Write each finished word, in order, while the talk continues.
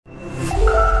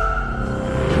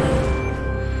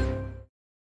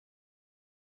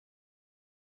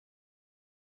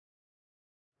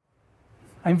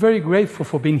I'm very grateful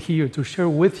for being here to share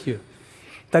with you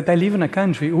that I live in a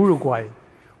country, Uruguay,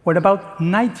 where about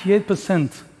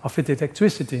 98% of its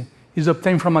electricity is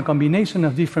obtained from a combination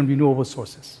of different renewable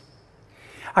sources.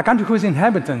 A country whose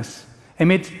inhabitants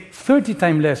emit 30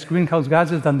 times less greenhouse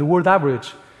gases than the world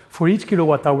average for each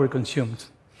kilowatt hour consumed.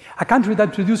 A country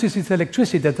that produces its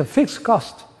electricity at a fixed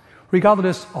cost,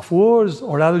 regardless of wars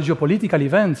or other geopolitical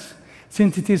events,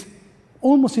 since it is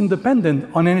almost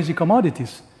independent on energy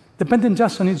commodities, dependent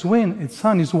just on its wind, its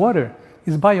sun, its water,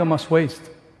 its biomass waste.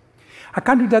 A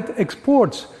country that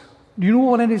exports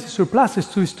renewable energy surpluses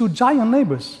to its two giant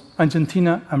neighbors,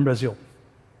 Argentina and Brazil.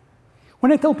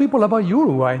 When I tell people about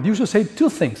Uruguay, they usually say two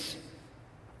things.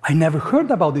 I never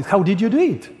heard about it. How did you do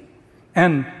it?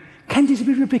 And can this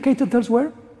be replicated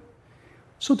elsewhere?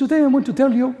 So today I'm going to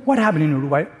tell you what happened in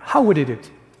Uruguay, how we did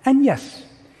it. And yes,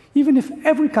 even if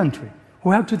every country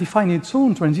will have to define its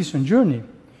own transition journey,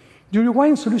 the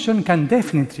Uruguayan solution can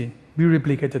definitely be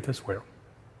replicated elsewhere.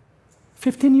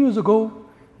 15 years ago,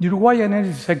 the Uruguayan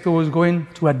energy sector was going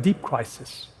through a deep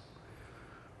crisis.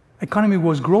 The economy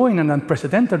was growing at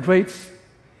unprecedented rates,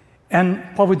 and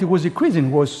poverty was decreasing.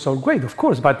 It was so great, of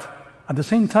course, but at the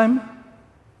same time,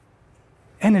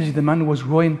 energy demand was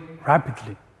growing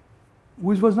rapidly,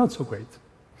 which was not so great.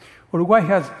 Uruguay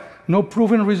has no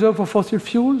proven reserve of fossil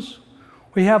fuels.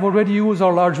 We have already used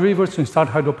our large rivers to install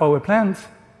hydropower plants,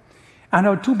 and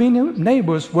our two main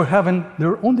neighbors were having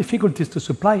their own difficulties to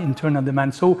supply internal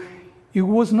demand, so it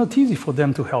was not easy for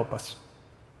them to help us.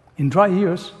 In dry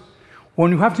years,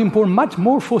 when you have to import much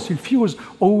more fossil fuels,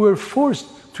 or we were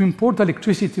forced to import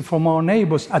electricity from our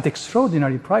neighbors at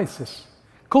extraordinary prices,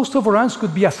 cost overruns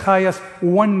could be as high as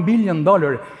 $1 billion.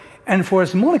 And for a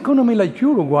small economy like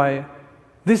Uruguay,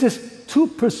 this is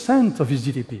 2% of its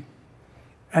GDP.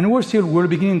 And we're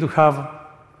beginning to have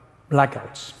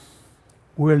blackouts.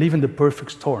 We're living the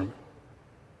perfect storm.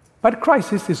 But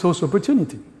crisis is also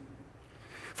opportunity.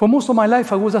 For most of my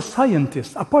life, I was a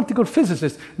scientist, a particle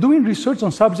physicist, doing research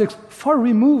on subjects far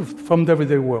removed from the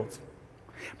everyday world.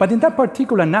 But in that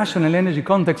particular national energy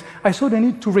context, I saw the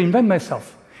need to reinvent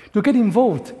myself, to get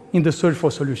involved in the search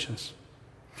for solutions.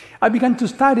 I began to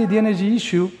study the energy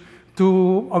issue,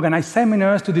 to organize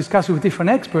seminars, to discuss with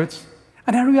different experts,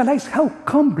 and I realized how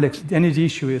complex the energy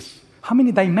issue is, how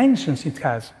many dimensions it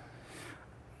has.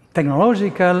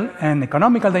 Technological and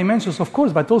economical dimensions, of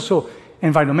course, but also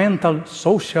environmental,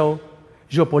 social,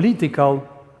 geopolitical,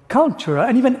 cultural,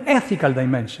 and even ethical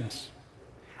dimensions.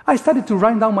 I started to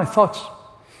write down my thoughts,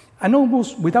 and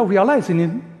almost without realizing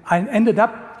it, I ended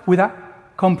up with a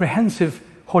comprehensive,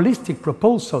 holistic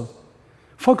proposal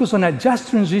focused on a just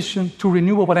transition to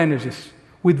renewable energies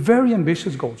with very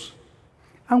ambitious goals.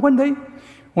 And one day,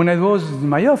 when I was in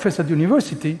my office at the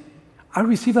university, I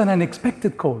received an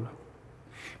unexpected call.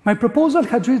 My proposal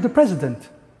had reached the president,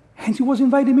 and he was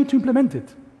inviting me to implement it.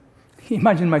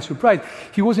 Imagine my surprise.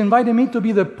 He was inviting me to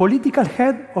be the political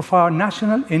head of our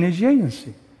National Energy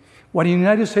Agency, what in the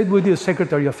United States would be the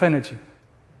Secretary of Energy.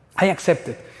 I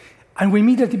accepted, and we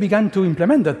immediately began to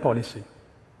implement that policy.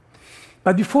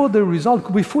 But before the result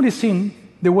could be fully seen,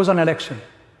 there was an election.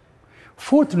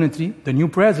 Fortunately, the new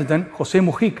president, José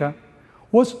Mujica,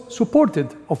 was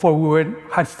supportive of what we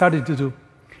had started to do,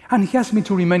 and he asked me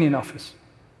to remain in office.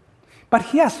 But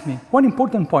he asked me, one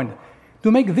important point,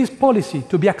 to make this policy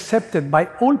to be accepted by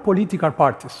all political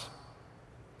parties.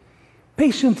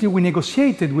 Patiently, we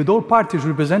negotiated with all parties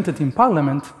represented in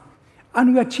Parliament,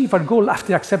 and we achieved our goal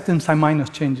after accepting some minor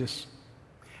changes.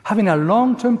 Having a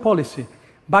long-term policy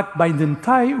backed by the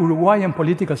entire Uruguayan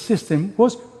political system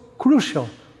was crucial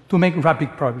to make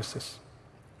rapid progresses.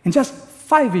 In just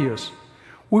 5 years,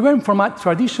 we went from a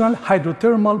traditional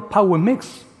hydrothermal power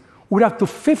mix with up to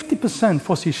 50%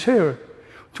 fossil share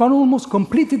to an almost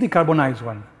completely decarbonized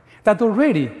one that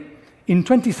already in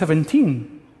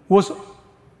 2017 was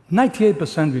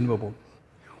 98% renewable.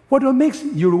 What makes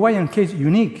the Uruguayan case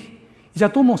unique is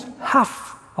that almost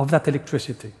half of that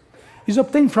electricity is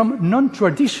obtained from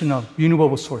non-traditional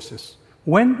renewable sources: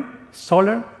 wind,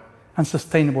 solar, and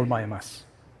sustainable biomass.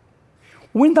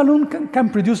 Wind alone can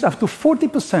produce up to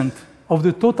 40% of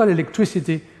the total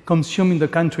electricity consumed in the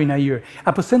country in a year,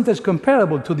 a percentage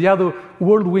comparable to the other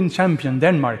world wind champion,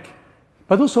 Denmark.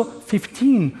 But also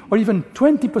 15 or even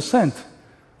 20%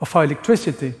 of our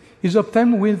electricity is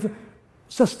obtained with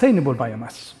sustainable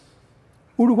biomass.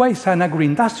 Uruguay is an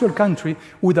agro-industrial country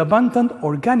with abundant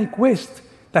organic waste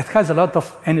that has a lot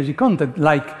of energy content,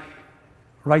 like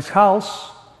rice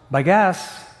hulls,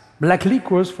 bagasse, black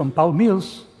liquors from pulp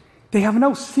mills. They have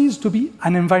now ceased to be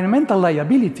an environmental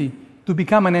liability to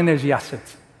become an energy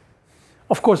asset.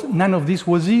 Of course, none of this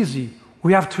was easy.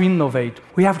 We have to innovate.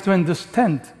 We have to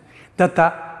understand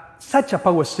that such a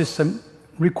power system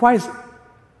requires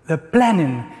the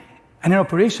planning and an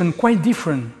operation quite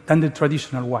different than the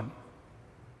traditional one.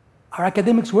 Our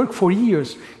academics worked for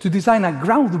years to design a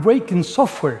groundbreaking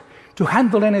software to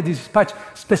handle energy dispatch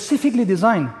specifically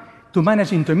designed to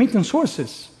manage intermittent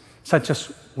sources, such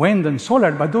as wind and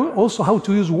solar, but also how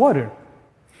to use water.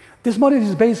 This model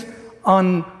is based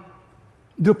on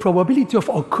the probability of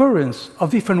occurrence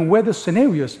of different weather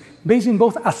scenarios based in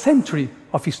both a century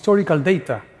of historical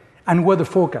data and weather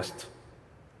forecast.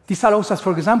 This allows us,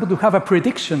 for example, to have a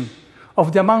prediction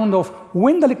of the amount of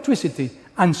wind electricity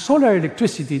and solar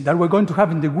electricity that we're going to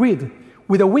have in the grid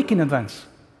with a week in advance.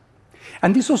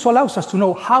 And this also allows us to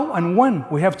know how and when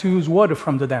we have to use water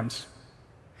from the dams.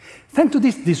 Thanks to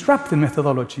this disruptive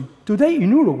methodology, today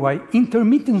in Uruguay,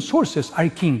 intermittent sources are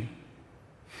king.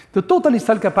 The total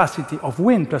installed capacity of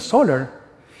wind plus solar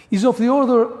is of the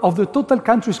order of the total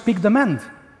country's peak demand.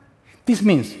 This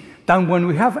means that when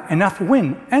we have enough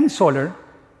wind and solar,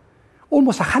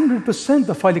 almost 100%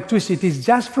 of our electricity is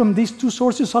just from these two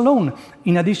sources alone,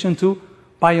 in addition to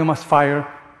biomass-fired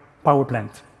power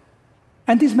plant.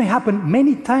 And this may happen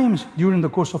many times during the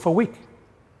course of a week.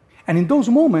 And in those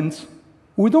moments,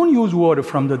 we don't use water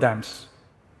from the dams.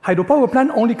 Hydropower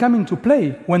plants only come into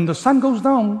play when the sun goes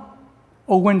down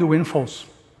or when the wind falls.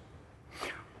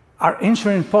 Our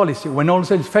insurance policy, when all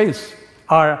else fails,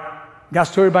 are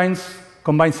gas turbines,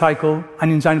 combined cycle,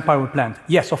 and engine power plant.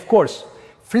 Yes, of course,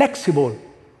 flexible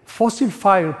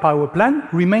fossil-fired power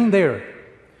plants remain there,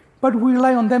 but we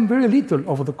rely on them very little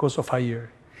over the course of a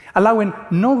year, allowing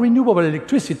non-renewable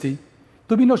electricity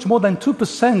to be much more than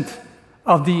 2%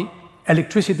 of the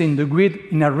electricity in the grid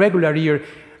in a regular year,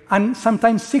 and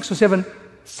sometimes 6 or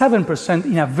 7%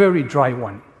 in a very dry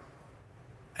one.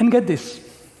 And get this,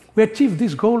 we achieved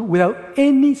this goal without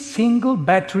any single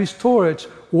battery storage,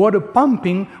 water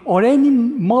pumping, or any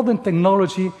modern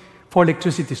technology for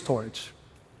electricity storage.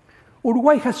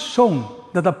 Uruguay has shown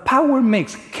that the power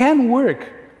mix can work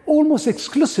almost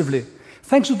exclusively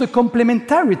thanks to the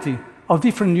complementarity of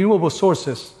different renewable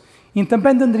sources,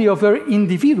 independently of their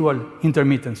individual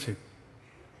intermittency.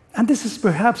 And this is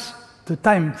perhaps the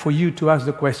time for you to ask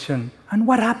the question, and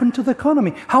what happened to the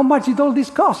economy? How much did all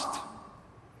this cost?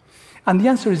 And the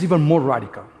answer is even more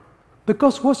radical. The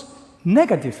cost was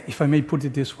negative, if I may put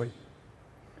it this way.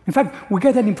 In fact, we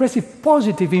get an impressive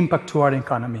positive impact to our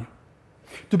economy.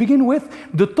 To begin with,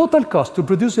 the total cost to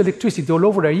produce electricity all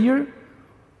over a year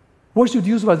was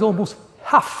reduced by almost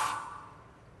half.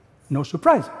 No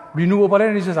surprise, renewable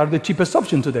energies are the cheapest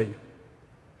option today.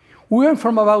 We went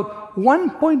from about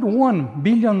 $1.1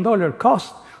 billion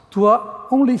cost to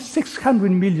only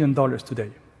 $600 million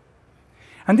today.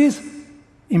 And this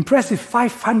impressive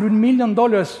 $500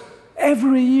 million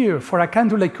every year for a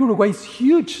country like Uruguay is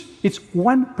huge. It's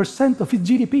 1% of its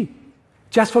GDP.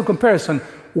 Just for comparison,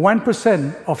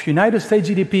 1% of United States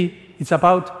GDP is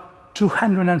about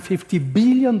 $250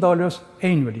 billion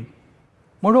annually.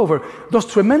 Moreover, those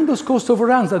tremendous cost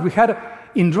overruns that we had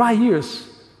in dry years,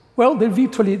 well, they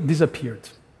virtually disappeared.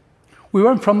 We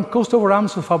went from cost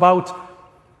overruns of about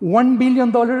 $1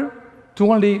 billion to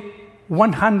only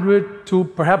 100 to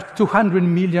perhaps 200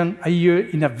 million a year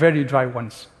in a very dry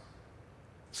ones.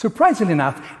 Surprisingly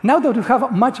enough, now that we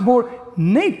have much more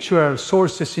natural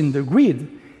sources in the grid,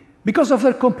 because of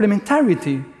their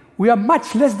complementarity, we are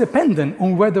much less dependent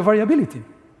on weather variability.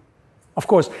 Of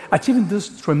course, achieving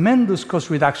this tremendous cost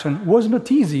reduction was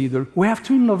not easy either. We have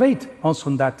to innovate also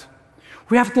on that.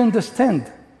 We have to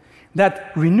understand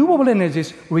that renewable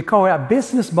energies require a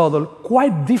business model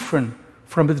quite different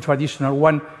from the traditional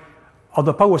one of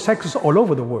the power sectors all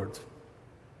over the world.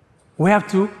 We have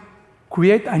to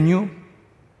create a new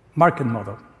market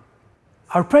model.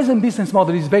 Our present business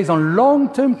model is based on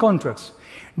long-term contracts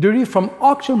derived from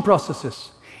auction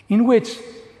processes in which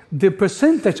the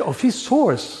percentage of each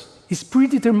source is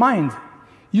predetermined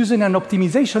using an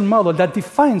optimization model that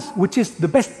defines which is the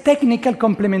best technical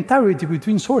complementarity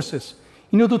between sources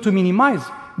in order to minimize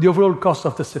the overall cost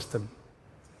of the system.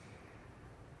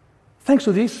 Thanks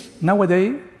to this,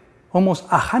 nowadays, almost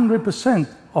 100%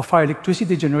 of our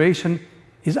electricity generation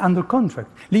is under contract,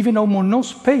 leaving almost no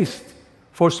space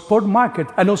for spot market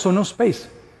and also no space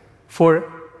for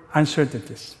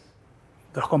uncertainties.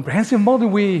 The comprehensive model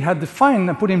we had defined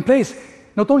and put in place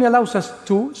not only allows us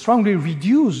to strongly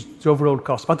reduce the overall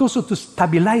cost, but also to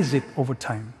stabilize it over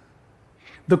time.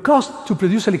 The cost to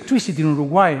produce electricity in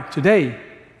Uruguay today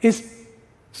is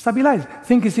stabilized. I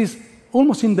think it is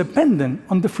almost independent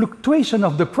on the fluctuation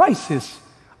of the prices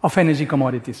of energy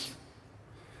commodities.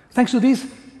 Thanks to this,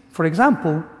 for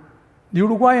example, The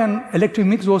Uruguayan electric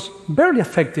mix was barely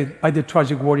affected by the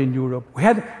tragic war in Europe. We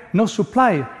had no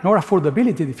supply nor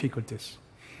affordability difficulties.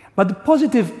 But the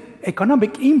positive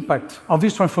economic impact of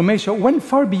this transformation went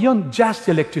far beyond just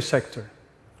the electric sector.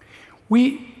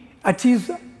 We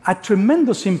achieved a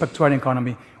tremendous impact to our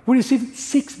economy. We received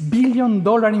 $6 billion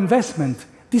investment.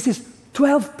 This is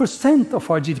 12% of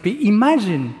our GDP.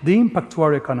 Imagine the impact to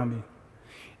our economy.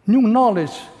 New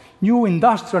knowledge, new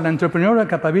industrial and entrepreneurial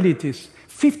capabilities,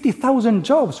 50,000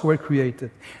 jobs were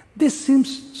created. This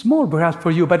seems small perhaps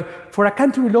for you, but for a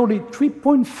country with only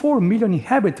 3.4 million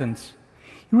inhabitants,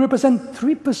 it represents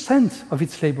 3% of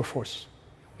its labor force.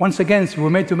 Once again, if we were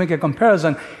made to make a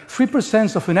comparison,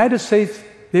 3% of the United States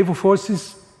labor force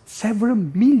is several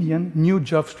million new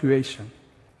jobs creation.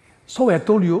 So I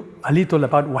told you a little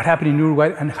about what happened in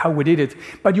Uruguay and how we did it.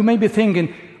 But you may be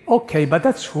thinking, okay, but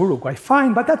that's Uruguay.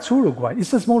 Fine, but that's Uruguay.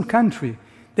 It's a small country.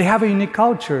 They have a unique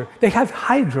culture. They have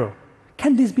hydro.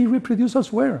 Can this be reproduced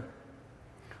elsewhere?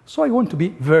 So I want to be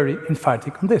very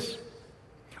emphatic on this.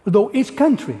 Although each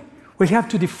country will have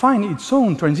to define its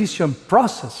own transition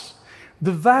process,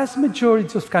 the vast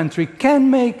majority of countries can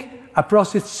make a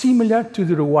process similar to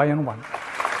the Uruguayan one.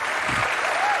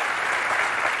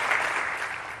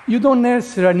 You don't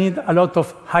necessarily need a lot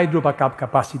of hydro backup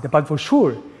capacity, but for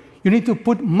sure, you need to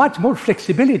put much more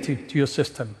flexibility to your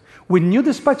system with new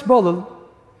dispatch model,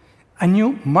 a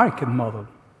new market model.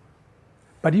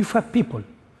 But if you have people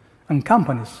and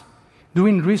companies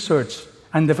doing research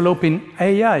and developing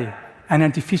AI and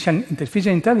artificial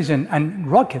intelligence and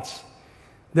rockets,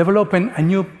 developing a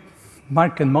new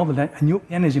market model, a new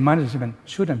energy management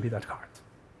shouldn't be that hard.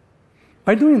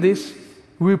 By doing this,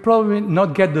 we will probably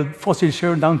not get the fossil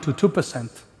share down to 2%.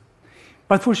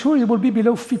 But for sure, it will be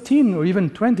below 15 or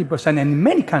even 20%, and in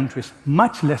many countries,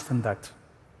 much less than that.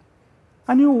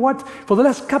 And you know what? For the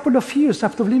last couple of years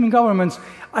after leaving governments,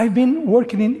 I've been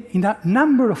working in a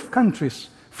number of countries,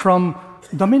 from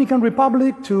Dominican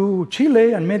Republic to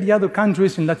Chile and many other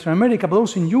countries in Latin America, but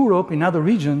also in Europe, in other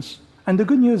regions. And the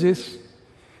good news is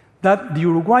that the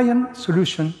Uruguayan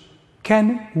solution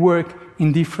can work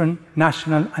in different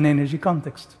national and energy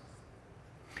contexts.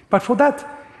 But for that,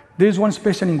 there is one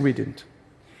special ingredient.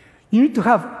 You need to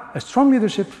have a strong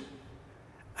leadership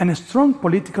and a strong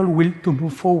political will to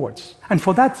move forwards. And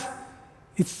for that,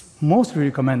 it's mostly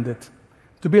recommended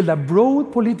to build a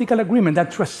broad political agreement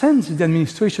that transcends the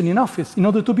administration in office in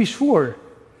order to be sure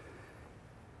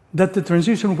that the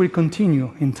transition will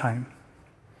continue in time.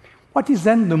 What is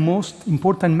then the most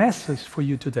important message for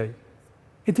you today?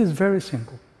 It is very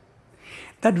simple.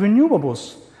 That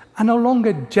renewables are no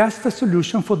longer just a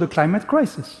solution for the climate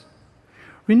crisis.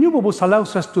 Renewables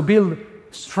allows us to build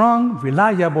strong,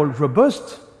 reliable,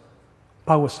 robust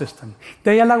power system.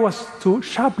 They allow us to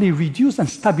sharply reduce and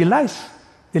stabilize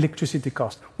the electricity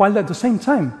cost, while at the same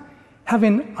time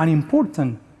having an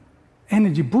important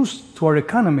energy boost to our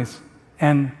economies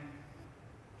and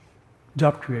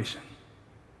job creation.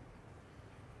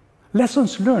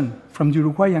 Lessons learned from the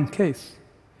Uruguayan case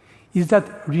is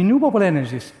that renewable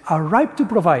energies are ripe to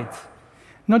provide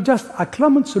not just a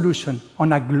climate solution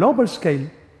on a global scale,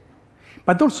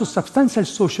 but also substantial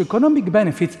socioeconomic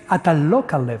benefits at a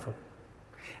local level.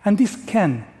 And this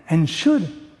can and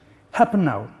should happen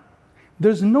now.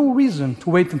 There's no reason to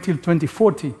wait until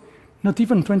 2040, not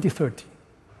even 2030.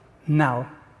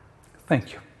 Now,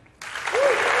 thank you.